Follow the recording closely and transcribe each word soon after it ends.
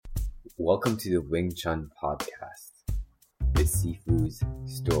Welcome to the Wing Chun podcast, the Sifu's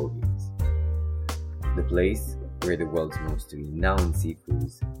Stories, the place where the world's most renowned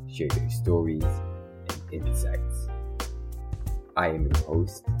Sifus share their stories and insights. I am your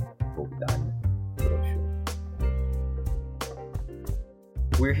host, Bogdan Rosho.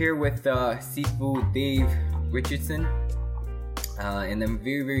 We're here with Sifu Dave Richardson, and I'm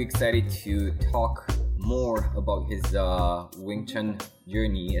very excited to talk more about his Wing Chun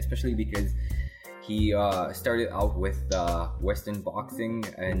journey, especially because he started out with Western boxing,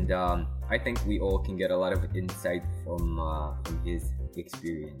 and I think we all can get a lot of insight from his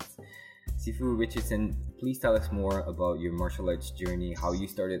experience. Sifu Richardson, please tell us more about your martial arts journey, how you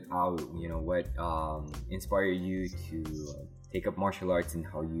started out, what inspired you to take up martial arts, and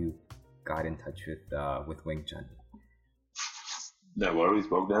how you got in touch with Wing Chun. No worries,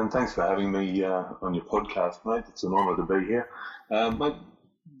 Bogdan. Thanks for having me on your podcast, mate. It's an honour to be here. My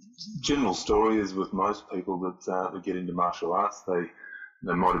general story is with most people that get into martial arts, they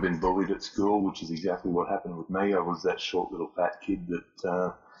might have been bullied at school, which is exactly what happened with me. I was that short little fat kid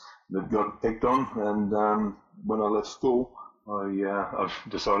that got picked on, and when I left school, I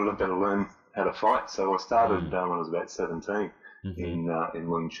decided I better learn how to fight. So I started when I was about 17 in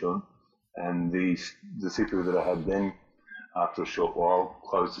Wing Chun, and the Sifu that I had then, after a short while,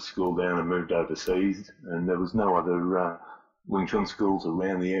 closed the school down and moved overseas, and there was no other Wing Chun schools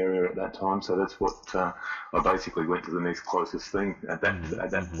around the area at that time, so that's what I basically went to the next closest thing at that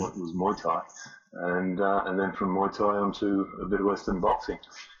point was Muay Thai, and then from Muay Thai onto a bit of Western boxing,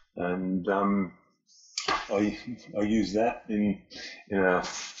 and I used that in a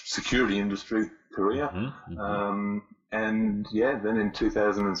security industry career, and then in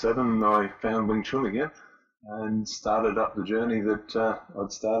 2007 I found Wing Chun again and started up the journey that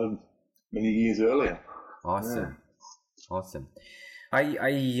I'd started many years earlier. Awesome. Well,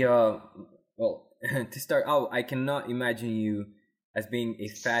 to start out, I cannot imagine you as being a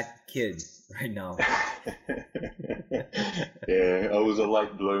fat kid right now. Yeah, I was a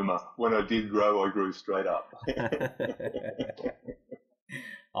late bloomer. When I did grow, I grew straight up.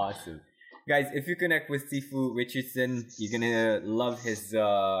 Awesome. Guys, if you connect with Sifu Richardson, you're gonna love his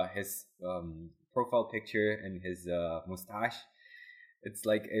profile picture and his mustache. It's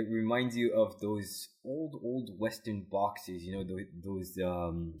like it reminds you of those old Western boxers, those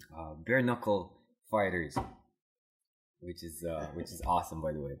bare knuckle fighters, which is awesome,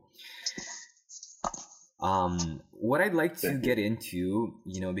 by the way. What I'd like to get into,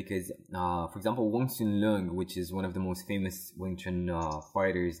 because for example, Wong Sun Leung, which is one of the most famous Wing Chun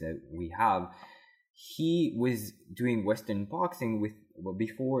fighters that we have, he was doing Western boxing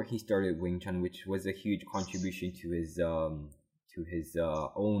before he started Wing Chun, which was a huge contribution to his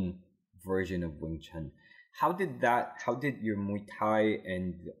own version of Wing Chun. How did your Muay Thai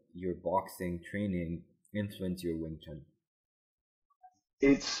and your boxing training influence your Wing Chun?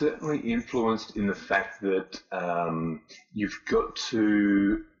 It's certainly influenced in the fact that you've got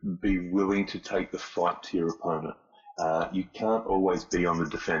to be willing to take the fight to your opponent. You can't always be on the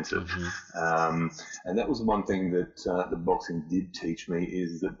defensive. And that was one thing that the boxing did teach me,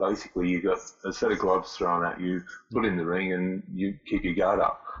 is that basically you got a set of gloves thrown at you, put in the ring, and you keep your guard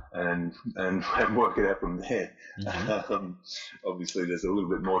up and work it out from there. Obviously there's a little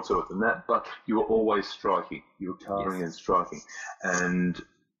bit more to it than that, but you were always striking. You were countering and striking. And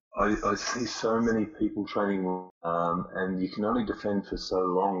I see so many people training, and you can only defend for so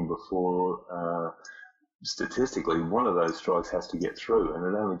long before statistically one of those strikes has to get through, and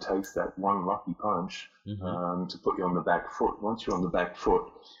it only takes that one lucky punch to put you on the back foot. Once you're on the back foot,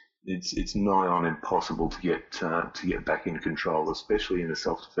 it's nigh on impossible to get back in control, especially in a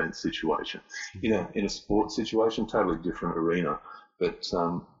self-defense situation. In a sports situation, totally different arena, but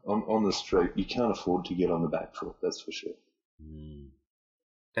on the street you can't afford to get on the back foot, that's for sure.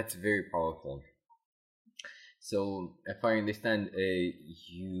 That's very powerful. So if I understand,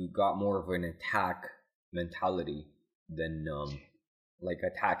 you got more of an attack mentality than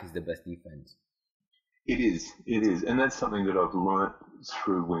attack is the best defense. It is, and that's something that I've learnt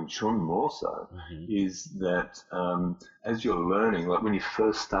through Wing Chun more so, is that as you're learning, like when you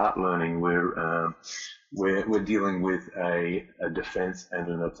first start learning, we're dealing with a defense and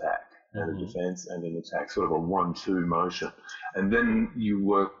an attack, and a defense and an attack, sort of a 1-2 motion. And then you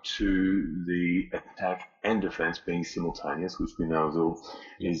work to the attack and defense being simultaneous, which we know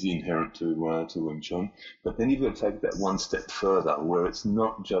is inherent to Wing Chun. But then you've got to take that one step further, where it's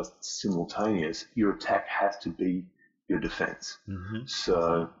not just simultaneous. Your attack has to be your defense.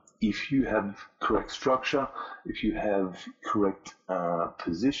 So if you have correct structure, if you have correct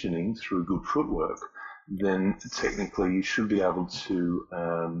positioning through good footwork, then technically you should be able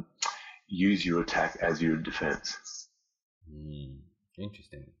to use your attack as your defense.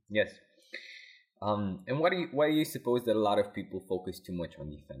 Interesting. Yes. And why do you suppose that a lot of people focus too much on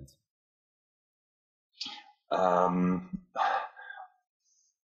defense?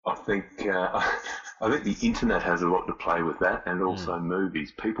 I think the internet has a lot to play with that, and also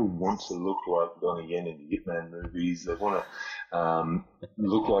movies. People want to look like Donnie Yen in the Ip Man movies. They want to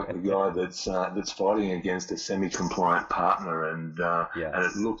look like the guy that's fighting against a semi-compliant partner, and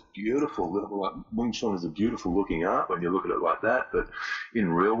it looks beautiful. Like Wing Chun is a beautiful looking art when you look at it like that, but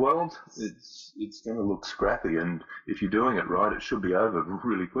in real world, it's going to look scrappy. And if you're doing it right, it should be over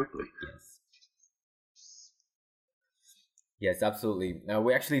really quickly. Yes. Yes, absolutely.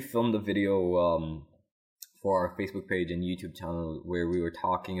 We actually filmed a video for our Facebook page and YouTube channel where we were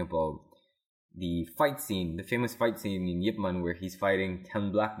talking about the fight scene, the famous fight scene in Ip Man where he's fighting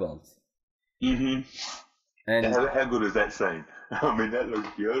 10 black belts. Mm-hmm. And how good is that scene? I mean, that looks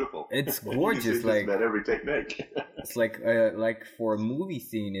beautiful. It's gorgeous. Like about every technique. It's like for a movie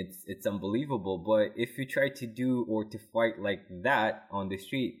scene, it's unbelievable. But if you try to do or to fight like that on the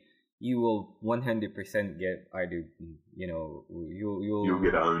street, you will 100% get either, you'll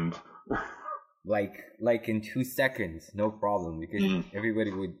get owned. like in 2 seconds, no problem, because everybody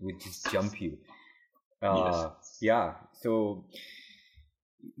would just jump you. Yes. Yeah. So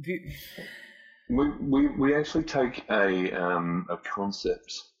we actually take a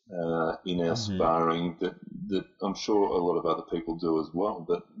concept in our sparring that I'm sure a lot of other people do as well.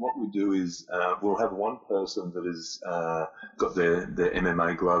 But what we do is we'll have one person that is got their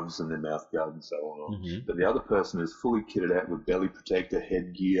MMA gloves and their mouth guard and so on, but the other person is fully kitted out with belly protector,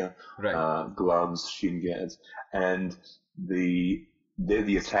 headgear, gloves, shin guards, and they're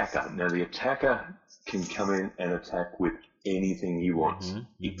the attacker. Now the attacker can come in and attack with anything he wants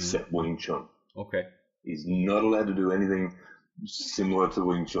except Wing Chun. Okay. He's not allowed to do anything similar to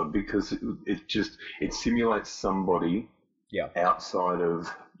Wing Chun because it simulates somebody outside of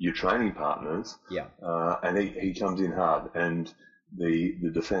your training partners. Yeah. And he comes in hard, and the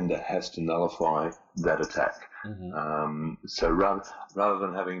defender has to nullify that attack. So rather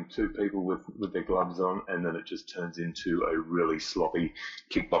than having two people with their gloves on and then it just turns into a really sloppy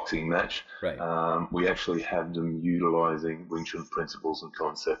kickboxing match, we actually have them utilizing Wing Chun principles and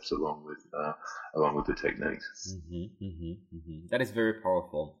concepts along with the techniques. That is very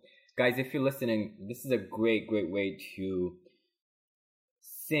powerful. Guys, if you're listening, this is a great way to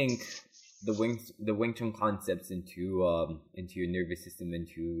sink the Wing Chun concepts into your nervous system,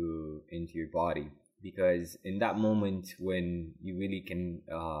 into your body. Because in that moment when you really can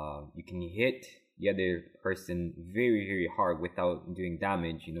hit the other person very, very hard without doing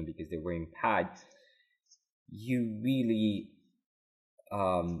damage, because they're wearing pads, you really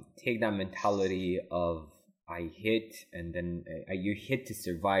take that mentality of I hit and then you hit to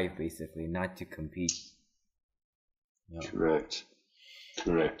survive, basically, not to compete. Correct.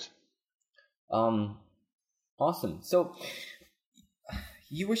 Awesome. So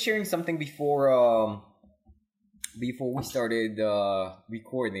you were sharing something before we started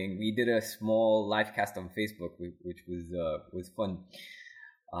recording. We did a small live cast on Facebook, which was fun.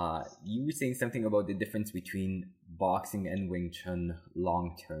 You were saying something about the difference between boxing and Wing Chun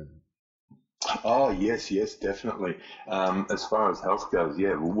long term. Oh, yes, definitely. As far as health goes,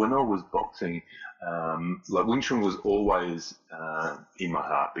 when I was boxing, like Wing Chun was always in my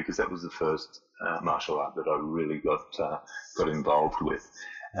heart because that was the first martial art that I really got involved with.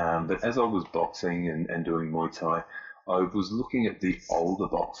 But as I was boxing and doing Muay Thai, I was looking at the older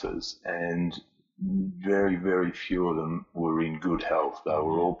boxers, and very, very few of them were in good health. They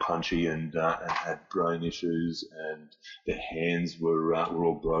were all punchy and had brain issues, and their hands were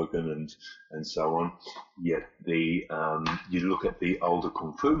all broken and so on. Yet you look at the older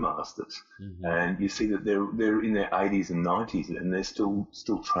kung fu masters, and you see that they're in their 80s and 90s, and they're still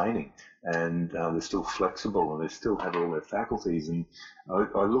training, and they're still flexible, and they still have all their faculties. And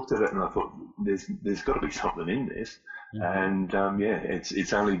I looked at it and I thought, there's got to be something in this. And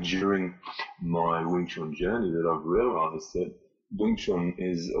it's only during my Wing Chun journey that I've realised that Wing Chun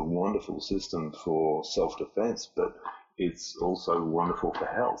is a wonderful system for self-defense, but it's also wonderful for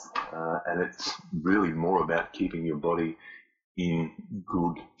health. And it's really more about keeping your body in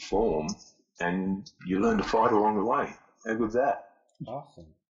good form, and you learn to fight along the way. How good's that?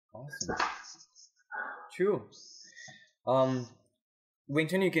 Awesome. True. Wing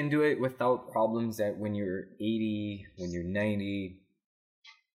Chun, you can do it without problems that when you're 80, when you're 90.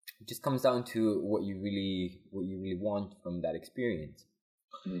 It just comes down to what you really want from that experience.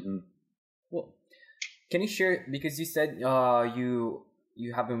 Well, can you share, because you said you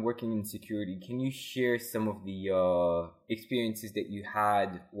you have been working in security. Can you share some of the experiences that you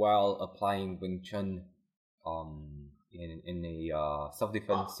had while applying Wing Chun in a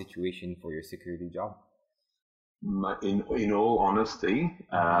self-defense situation for your security job? In all honesty,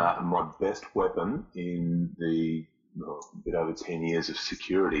 my best weapon in the bit over 10 years of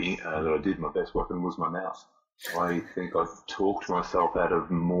security that I did, my best weapon was my mouth. I think I talked myself out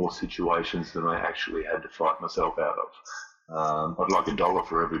of more situations than I actually had to fight myself out of. I'd like $1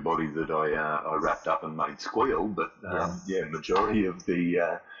 for everybody that I wrapped up and made squeal, but majority of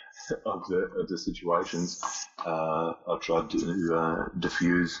the situations I tried to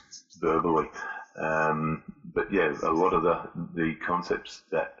diffuse verbally. But yeah, a lot of the concepts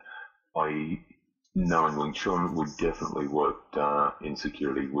that I know in Wing Chun would definitely work in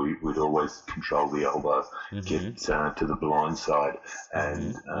security. We'd always control the elbow, get to the blind side,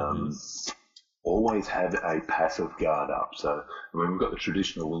 and always had a passive guard up. So, I mean, we've got the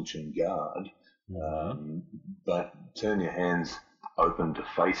traditional Wing Chun guard, but turn your hands open to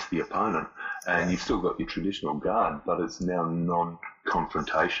face the opponent, and you've still got your traditional guard, but it's now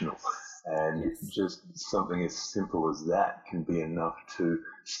non-confrontational. And just something as simple as that can be enough to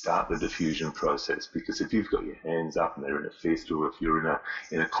start the diffusion process. Because if you've got your hands up and they're in a fist, or if you're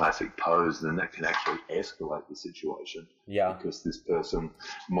in a classic pose, then that can actually escalate the situation. Yeah. Because this person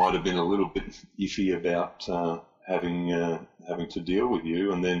might have been a little bit iffy about having to deal with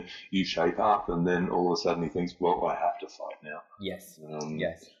you, and then you shape up, and then all of a sudden he thinks, well, I have to fight now. Yes.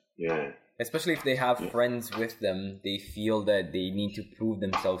 Yes. Yeah. Especially if they have friends with them, they feel that they need to prove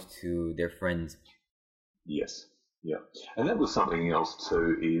themselves to their friends. Yes, yeah. And that was something else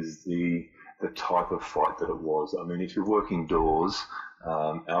too, is the type of fight that it was. I mean, if you're working doors,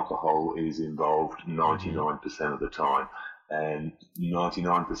 alcohol is involved 99% of the time. And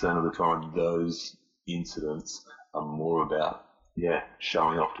 99% of the time, those incidents are more about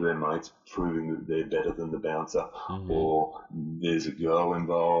showing off to their mates, proving that they're better than the bouncer, or there's a girl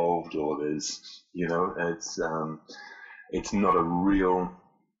involved, or there's, it's not a real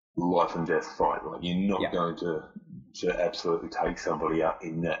life and death fight. Like, you're not going to absolutely take somebody out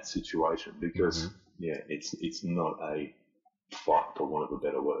in that situation, because it's not a fight, for want of a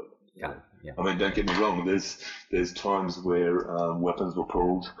better word. Yeah. I mean, don't get me wrong. There's times where weapons were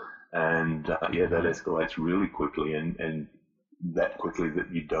pulled, and that escalates really quickly, and that quickly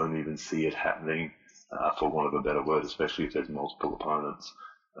that you don't even see it happening, for want of a better word, especially if there's multiple opponents.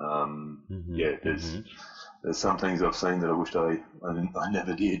 There's some things I've seen that I wished I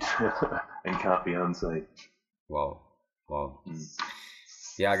never did and can't be unseen. Wow.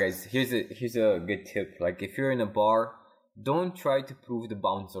 Yeah, guys, here's a good tip. Like, if you're in a bar, don't try to prove the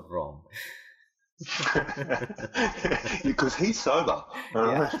bouncer wrong. Because he's sober.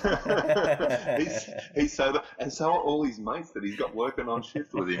 He's sober, and so are all his mates that he's got working on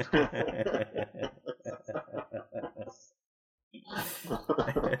shift with him.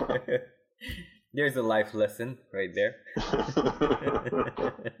 There's a life lesson right there.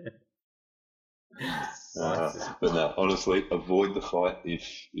 But no, honestly, avoid the fight if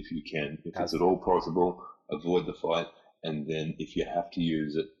you can. If it's at all possible, avoid the fight, and then if you have to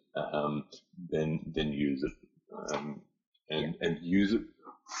use it, then use it, and use it.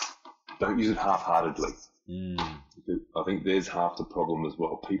 Don't use it half-heartedly. I think there's half the problem as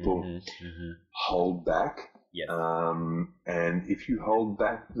well. People hold back. Yes. And if you hold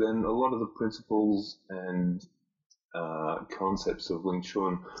back, then a lot of the principles and concepts of Wing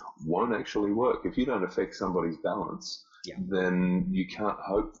Chun won't actually work. If you don't affect somebody's balance, then you can't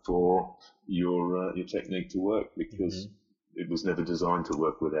hope for your technique to work, because it was never designed to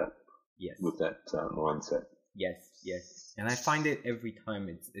work with that mindset. Yes. And I find it every time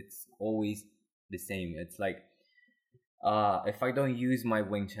it's always the same. It's like, if I don't use my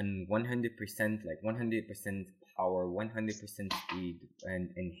Wing Chun 100%, like 100% power, 100% speed, and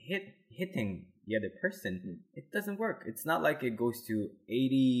hitting the other person, it doesn't work. It's not like it goes to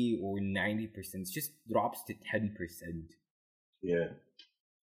 80 or 90%. It just drops to 10%. Yeah.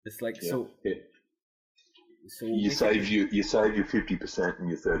 It's like, so you save your 50% and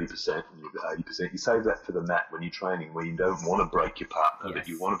your 30% and your 80%. You save that for the mat when you're training, where you don't want to break your partner, but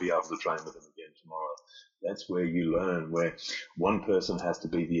you want to be able to train with them again tomorrow. That's where you learn, where one person has to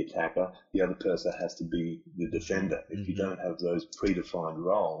be the attacker, the other person has to be the defender. If you don't have those predefined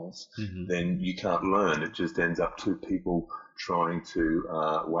roles, then you can't learn. It just ends up two people trying to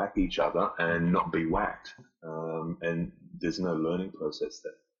whack each other and not be whacked. And there's no learning process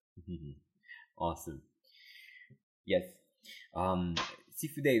there. Awesome. Yes.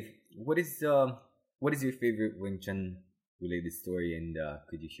 Sifu Dave, what is your favorite Wing Chun related story, and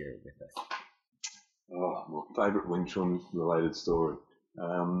could you share it with us? Oh, my favourite Wing Chun related story.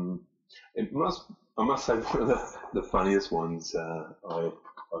 It must, I must say, one of the funniest ones I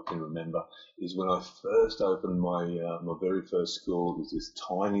can remember is when I first opened my very first school. It was this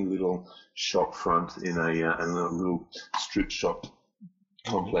tiny little shop front in a little strip shop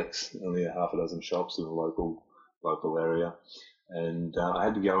complex, only a half a dozen shops in a local area. And I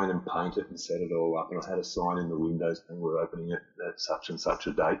had to go in and paint it and set it all up. And I had a sign in the windows saying we're opening it at such and such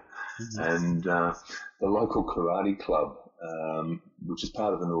a date. And the local karate club, which is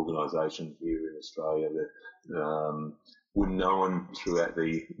part of an organisation here in Australia that were known throughout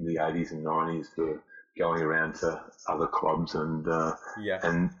the 80s and 90s for going around to other clubs and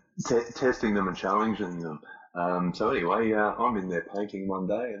testing them and challenging them. So anyway, I'm in there painting one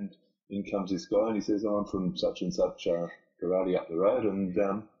day, and in comes this guy, and he says, I'm from such and such karate up the road, and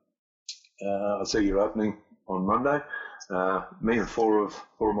I see you're opening on Monday. Me and four of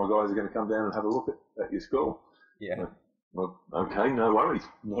my guys are going to come down and have a look at your school. Yeah. Well, okay, no worries,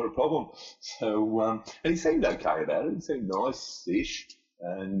 not a problem. So, and he seemed okay about it. He seemed nice-ish,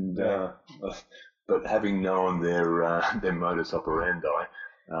 and but having known their modus operandi,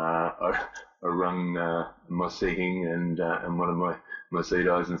 I rung my Sihing and one of my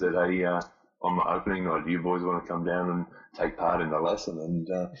Cedos and said, hey, on my opening night, do you boys want to come down and take part in the lesson? And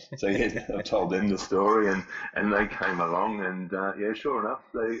so yeah, I told them the story, and they came along, and yeah, sure enough,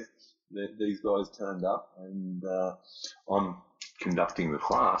 these guys turned up, and I'm conducting the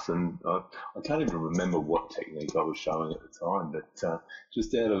class, and I can't even remember what technique I was showing at the time, but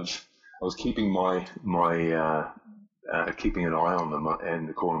just I was keeping keeping an eye on them and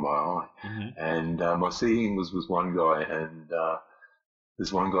the corner of my eye, and my seeing was one guy, and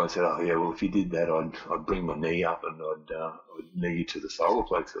this one guy said, oh yeah, well if you did that, I'd bring my knee up and I'd knee you to the solar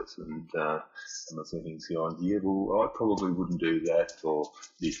plexus, and my seeing's going, yeah, well I probably wouldn't do that for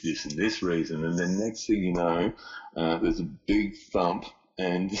this and this reason, and then next thing you know, there's a big thump,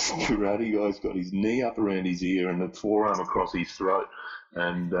 and this karate guy's got his knee up around his ear and the forearm across his throat.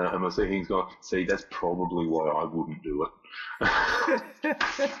 And my seeing's gone, see, that's probably why I wouldn't do it.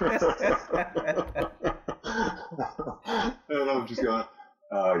 And I'm just going,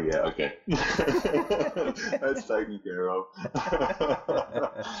 oh, yeah, okay. That's taken care of.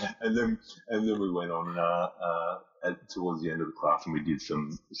 and then we went on towards the end of the class, and we did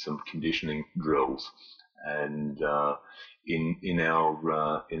some conditioning drills. And in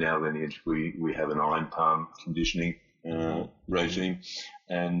our lineage, we have an iron palm conditioning regime,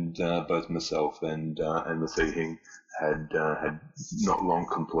 and both myself and the Sihing had not long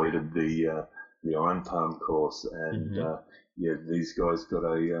completed the iron palm course, and yeah, these guys got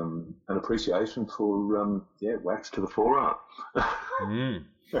an appreciation for wax to the forearm.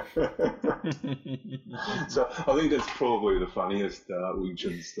 So I think that's probably the funniest Wing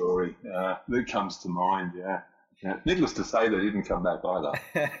Chun story that comes to mind. Yeah. Needless to say, they didn't come back either.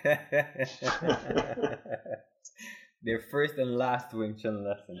 Their first and last Wing Chun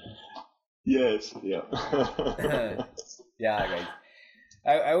lesson. Yes, yeah. Yeah, guys.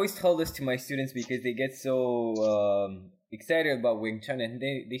 I always tell this to my students because they get so excited about Wing Chun, and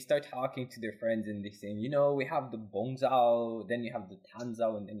they start talking to their friends, and they say, we have the Bong Zhao, then you have the Tan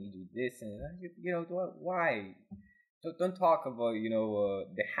Zhao, and then you do this, and why? So don't talk about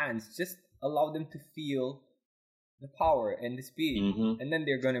the hands. Just allow them to feel the power and the speed, and then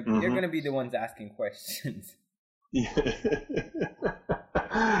they're gonna be the ones asking questions. Yeah.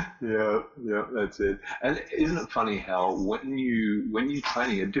 yeah, that's it. And isn't it funny how when you're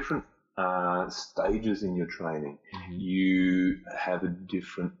training at different stages in your training, you have a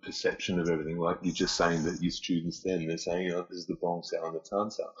different perception of everything. Like you're just saying that your students they're saying, this is the Bong Sao and the Tan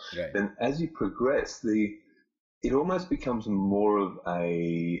Sao. Right. Then as you progress, it almost becomes more of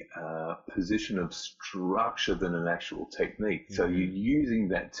a position of structure than an actual technique. So you're using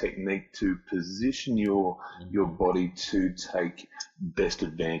that technique to position your body to take best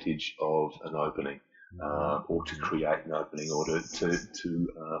advantage of an opening, or to create an opening, or to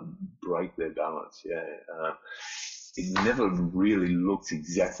break their balance. Yeah. It never really looks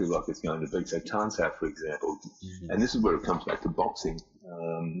exactly like it's going to be. So Tan Sao, for example, and this is where it comes back to boxing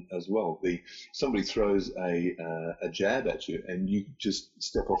as well. Somebody throws a jab at you, and you just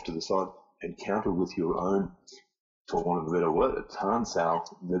step off to the side and counter with your own, for want of a better word, a Tan Sao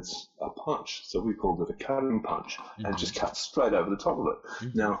that's a punch. So we called it a cutting punch, and just cut straight over the top of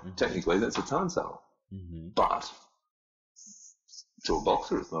it. Now, technically, that's a Tan Sao, but to a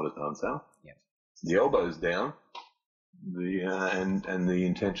boxer, it's not a Tan Sao. Yeah. The elbow's down. And the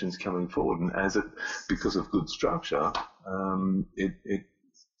intention's coming forward, and because of good structure, it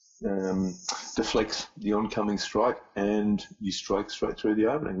deflects the oncoming strike, and you strike straight through the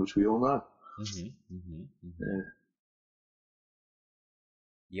opening, which we all know. Yeah.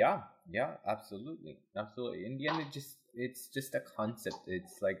 Yeah, yeah, absolutely, absolutely. In the end, it's just a concept.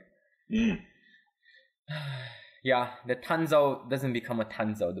 It's like, yeah, the tanzao doesn't become a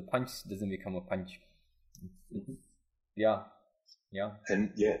tanzao. The punch doesn't become a punch. Yeah, yeah.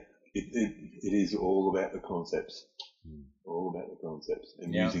 And yeah, it is all about the concepts. All about the concepts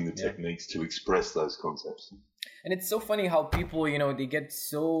and using the techniques to express those concepts. And it's so funny how people, they get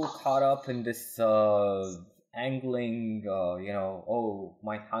so caught up in this angling, oh,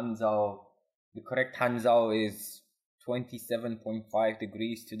 my tanzao, the correct tanzao is 27.5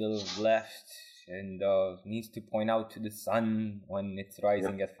 degrees to the left and needs to point out to the sun when it's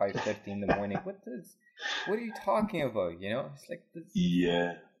rising at 5:30 in the morning. What are you talking about? It's like this.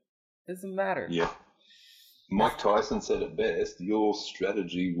 Yeah. Doesn't matter. Yeah. Mike Tyson said it best, your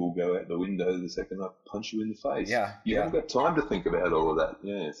strategy will go out the window the second I punch you in the face. Yeah. You haven't got time to think about all of that.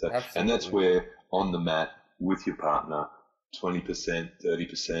 Yeah. So, and that's where on the mat with your partner, 20%,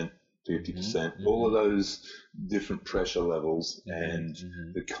 30%, 50%, all of those different pressure levels and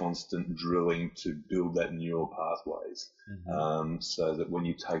the constant drilling to build that neural pathways. So that when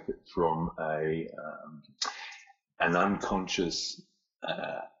you take it from an unconscious,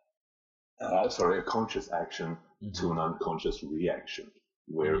 a conscious action to an unconscious reaction,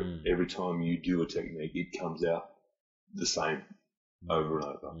 where every time you do a technique, it comes out the same over and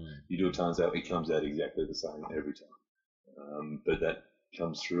over. You do a tanzao, it comes out exactly the same every time. But that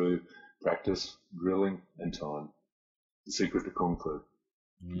comes through practice, drilling, and time. The secret to Kung Fu.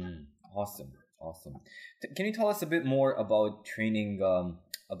 Awesome. Can you tell us a bit more about training,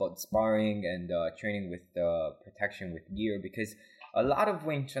 about sparring and training with protection with gear? Because a lot of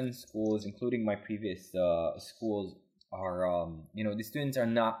Wing Chun schools, including my previous schools, are, the students are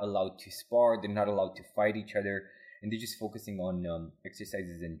not allowed to spar. They're not allowed to fight each other. And they're just focusing on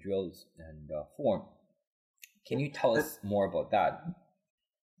exercises and drills and form. Can you tell us more about that?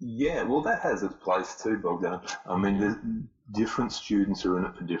 Yeah, well, that has its place too, Bogdan. I mean, different students are in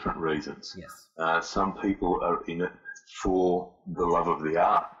it for different reasons. Yes. Some people are in it for the love of the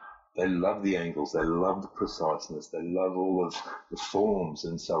art. They love the angles, they love the preciseness, they love all of the forms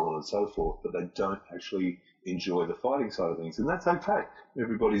and so on and so forth, but they don't actually enjoy the fighting side of things, and that's okay.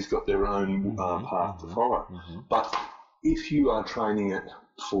 Everybody's got their own path to follow. But if you are training it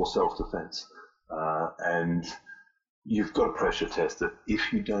for self-defense and you've got to pressure test it.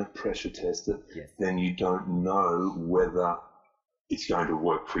 If you don't pressure test it, then you don't know whether it's going to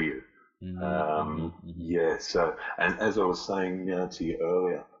work for you. Yeah, so, and as I was saying to you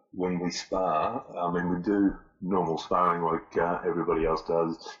earlier, when we spar, I mean, we do normal sparring like everybody else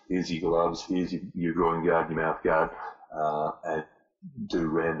does. Here's your gloves, here's your groin guard, your mouth guard, and do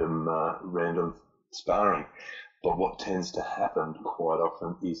random sparring. But what tends to happen quite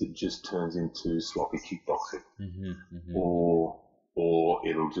often is it just turns into sloppy kickboxing, or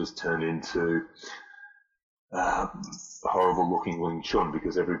it'll just turn into horrible looking Wing Chun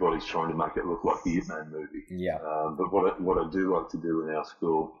because everybody's trying to make it look like the Ip Man movie. Yeah. But what I do like to do in our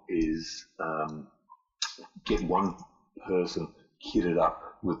school is get one person kitted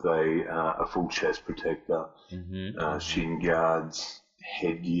up with a full chest protector, shin guards,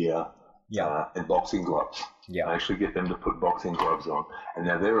 headgear, and boxing gloves. Yeah. I actually get them to put boxing gloves on, and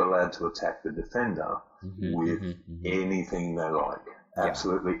now they're allowed to attack the defender with anything they like,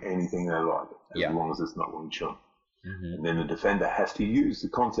 absolutely anything they like, as long as it's not Wing Chun. And then the defender has to use the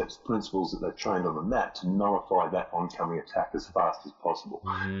concepts, principles that they've trained on the mat to nullify that oncoming attack as fast as possible.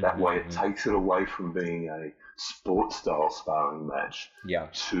 That way it takes it away from being a sport-style sparring match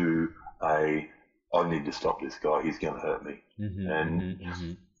to I need to stop this guy, he's going to hurt me.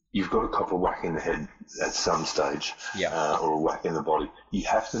 And you've got a cop a whack in the head at some stage, or a whack in the body. You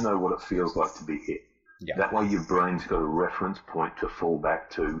have to know what it feels like to be hit. That way your brain's got a reference point to fall back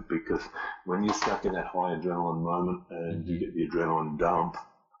to, because when you're stuck in that high adrenaline moment and you get the adrenaline dump,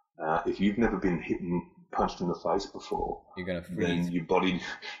 if you've never been hit and punched in the face before, you're going to freeze. Then your body,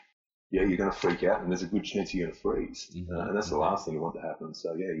 you're going to freak out, and there's a good chance you're going to freeze. And that's the last thing you want to happen.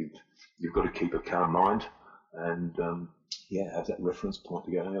 So, you've got to keep a calm mind and, have that reference point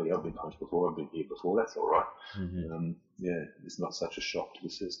to go, oh, I've been punched before, I've been here before, that's all right. It's not such a shock to the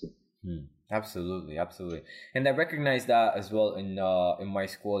system. Absolutely. And I recognize that as well in my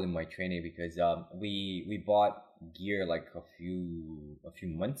school, in my training, because we bought gear like a few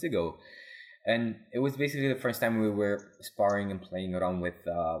months ago, and it was basically the first time we were sparring and playing around with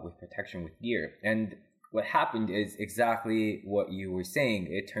protection with gear. And what happened is exactly what you were saying.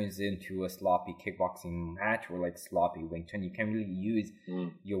 It turns into a sloppy kickboxing match or like sloppy Wing Chun. You can't really use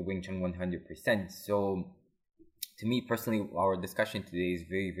your Wing Chun 100%. So to me personally, our discussion today is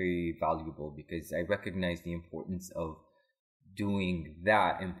very, very valuable because I recognize the importance of doing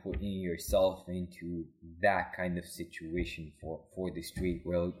that and putting yourself into that kind of situation for the street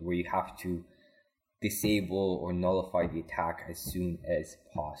where you have to disable or nullify the attack as soon as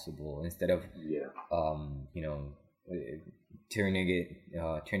possible instead of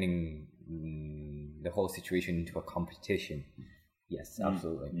turning the whole situation into a competition. Yes,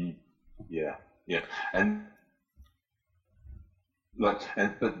 absolutely. Yeah, and but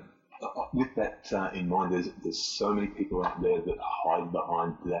with that in mind, there's so many people out there that hide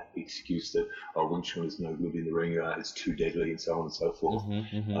behind that excuse that Wing Chun is no good in the ring, it's too deadly, and so on and so forth.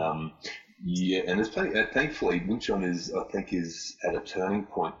 And it's thankfully Wing Chun is at a turning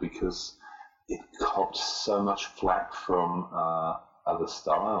point because it copped so much flack from other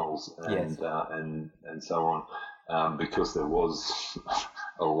styles and so on, because there was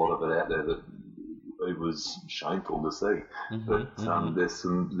a lot of it out there that it was shameful to see. But there's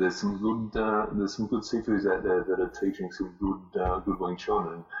some good sifus out there that are teaching some good Wing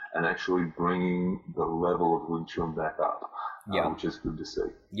Chun and actually bringing the level of Wing Chun back up. Which is good to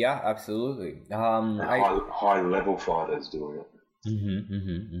see. Yeah, absolutely. High level fighters doing it.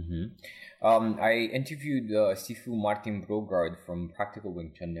 I interviewed Sifu Martin Brogard from Practical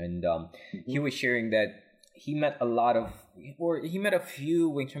Wing Chun, and he was sharing that he met a few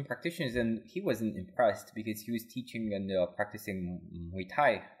Wing Chun practitioners, and he wasn't impressed because he was teaching and practicing Muay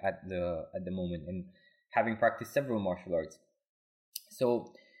Thai at the moment, and having practiced several martial arts.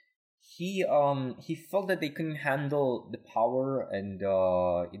 So he felt that they couldn't handle the power and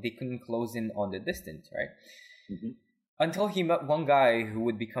they couldn't close in on the distance, right? Until he met one guy who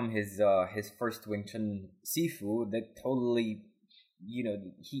would become his first Wing Chun Sifu that totally,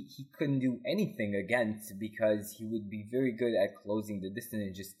 he couldn't do anything against, because he would be very good at closing the distance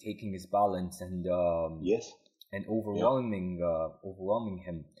and just taking his balance and and overwhelming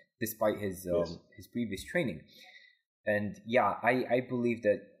him despite his previous training. And I believe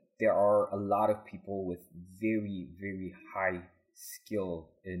that there are a lot of people with very, very high skill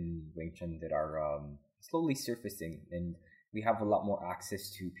in Wing Chun that are slowly surfacing, and we have a lot more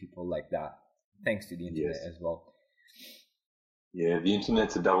access to people like that thanks to the internet as well. Yeah, the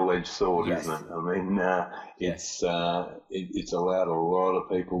internet's a double-edged sword, isn't it? I mean, it's allowed a lot of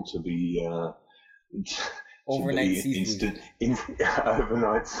people to be overnight seafood.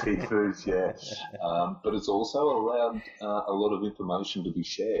 Overnight seafoods, but it's also allowed a lot of information to be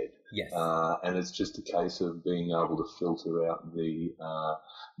shared. Yes. And it's just a case of being able to filter out the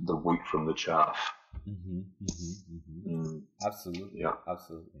wheat from the chaff. Absolutely. Yeah.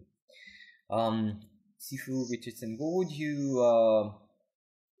 Absolutely. Sifu Richardson, what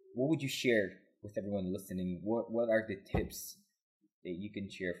would you share with everyone listening? What are the tips that you can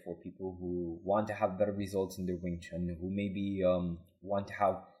share for people who want to have better results in their Wing Chun, who maybe want to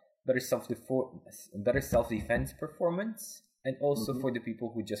have better self-defense performance, and also for the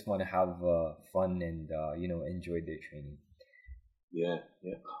people who just want to have fun and enjoy their training? Yeah.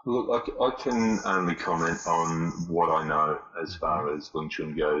 Look, I can only comment on what I know as far as Wing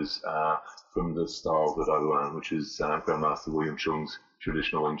Chun goes from the style that I learned, which is Grandmaster William Cheung's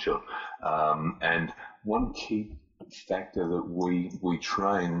traditional Wing Chun. And one key factor that we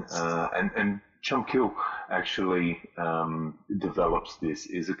train, and Chum Kill actually develops this,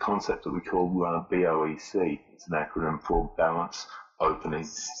 is a concept that we call BOEC. It's an acronym for Balance, Opening,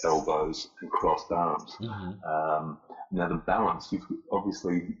 Elbows, and Crossed Arms. Now the balance,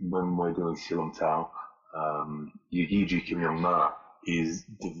 obviously when we're doing Silam Tao, your Yiji Kim Yong Na is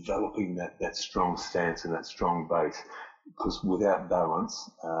developing that strong stance and that strong base. Because without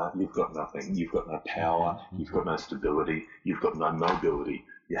balance, you've got nothing. You've got no power. You've got no stability. You've got no mobility.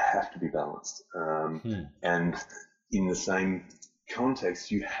 You have to be balanced. And in the same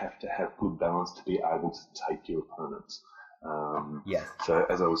context, you have to have good balance to be able to take your opponents. So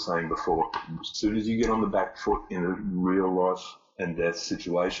as I was saying before, as soon as you get on the back foot in a real life and death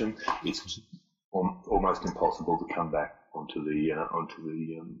situation, it's almost impossible to come back onto the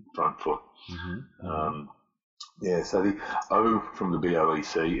front foot. So the O from the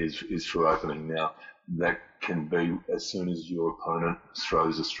BOEC is for opening. Now, that can be as soon as your opponent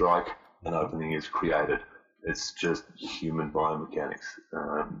throws a strike, an opening is created. It's just human biomechanics.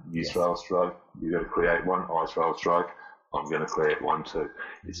 You throw a strike, you've got to create one. I throw a strike, I'm going to create one too.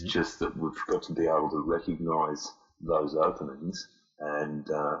 It's just that we've got to be able to recognise those openings, and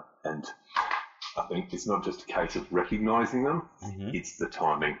I think it's not just a case of recognising them, it's the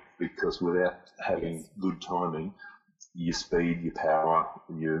timing, because without having good timing, your speed, your power,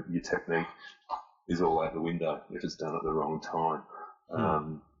 your technique is all out the window if it's done at the wrong time.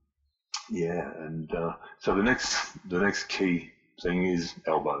 So the next key thing is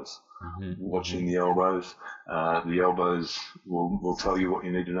elbows. Watching the elbows. The elbows will tell you what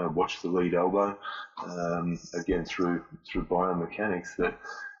you need to know. Watch the lead elbow. Again, through biomechanics, that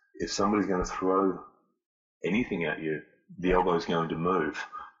if somebody's going to throw anything at you, the elbow is going to move.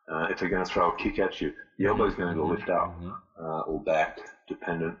 If they're going to throw a kick at you, the elbow is going to lift up or back,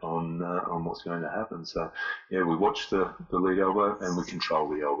 dependent on what's going to happen. So, yeah, we watch the lead elbow and we control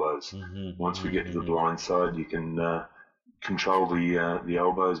the elbows. Once we get to the blind side, you can control the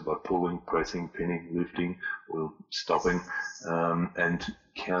elbows by pulling, pressing, pinning, lifting, or stopping, and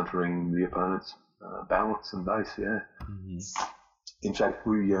countering the opponent's balance and base. Yeah. In fact,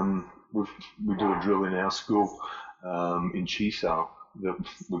 we do a drill in our school in Chisao.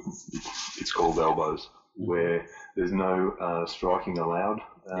 It's called elbows, where there's no striking allowed.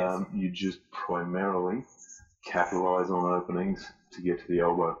 You just primarily capitalise on openings to get to the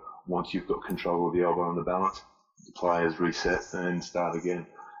elbow. Once you've got control of the elbow and the balance, the players reset and start again.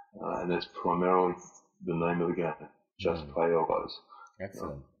 And that's primarily the name of the game. Just play elbows.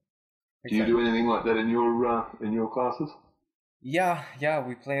 Excellent. Do you do anything like that in your classes? Yeah,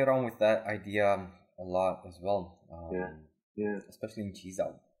 we play around with that idea a lot as well. Yeah. Especially in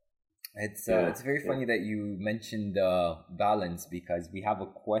Chisao. It's very funny that you mentioned balance, because we have a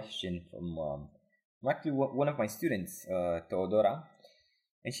question from actually one of my students, Teodora,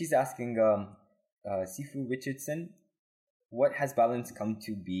 and she's asking Sifu Richardson, what has balance come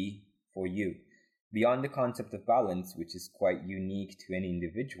to be for you? Beyond the concept of balance, which is quite unique to any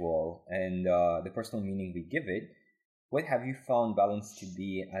individual, and the personal meaning we give it, what have you found balance to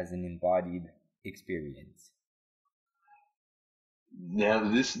be as an embodied experience? Now,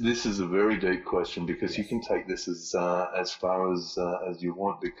 this is a very deep question, because you can take this as far as you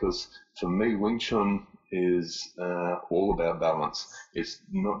want. Because for me, Wing Chun is all about balance. It's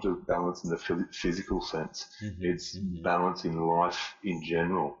not just balance in the physical sense. It's balance in life in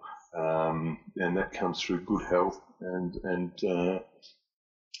general, and that comes through good health and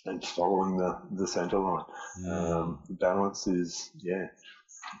following the center line. Balance is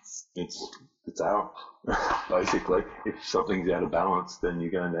it's out. Basically, if something's out of balance, then you're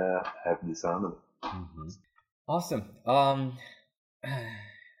going to have disharmony. Awesome.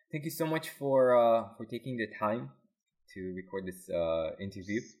 Thank you so much for taking the time to record this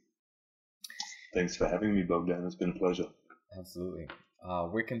interview. Thanks for having me, Bogdan. It's been a pleasure. Absolutely.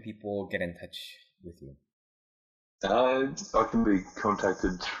 Where can people get in touch with you? I can be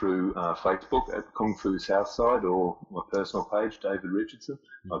contacted through Facebook at Kung Fu Southside, or my personal page, Dave Richardson,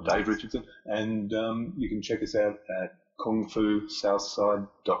 and you can check us out at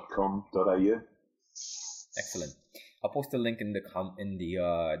kungfusouthside.com.au. Excellent. I'll post a link in the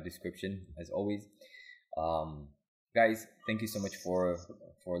description as always. Guys, thank you so much for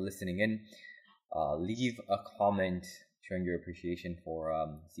listening in. Leave a comment showing your appreciation for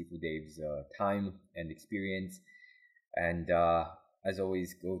Sifu Dave's time and experience. And as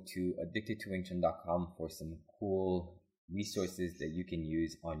always, go to addictedtowingchun.com for some cool resources that you can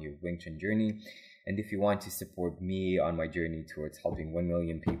use on your Wing Chun journey. And if you want to support me on my journey towards helping 1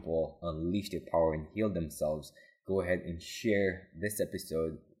 million people unleash their power and heal themselves, go ahead and share this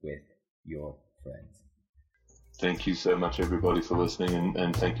episode with your friends. Thank you so much, everybody, for listening,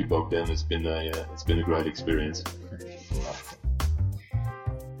 and thank you, Bogdan. It's been a great experience. Awesome.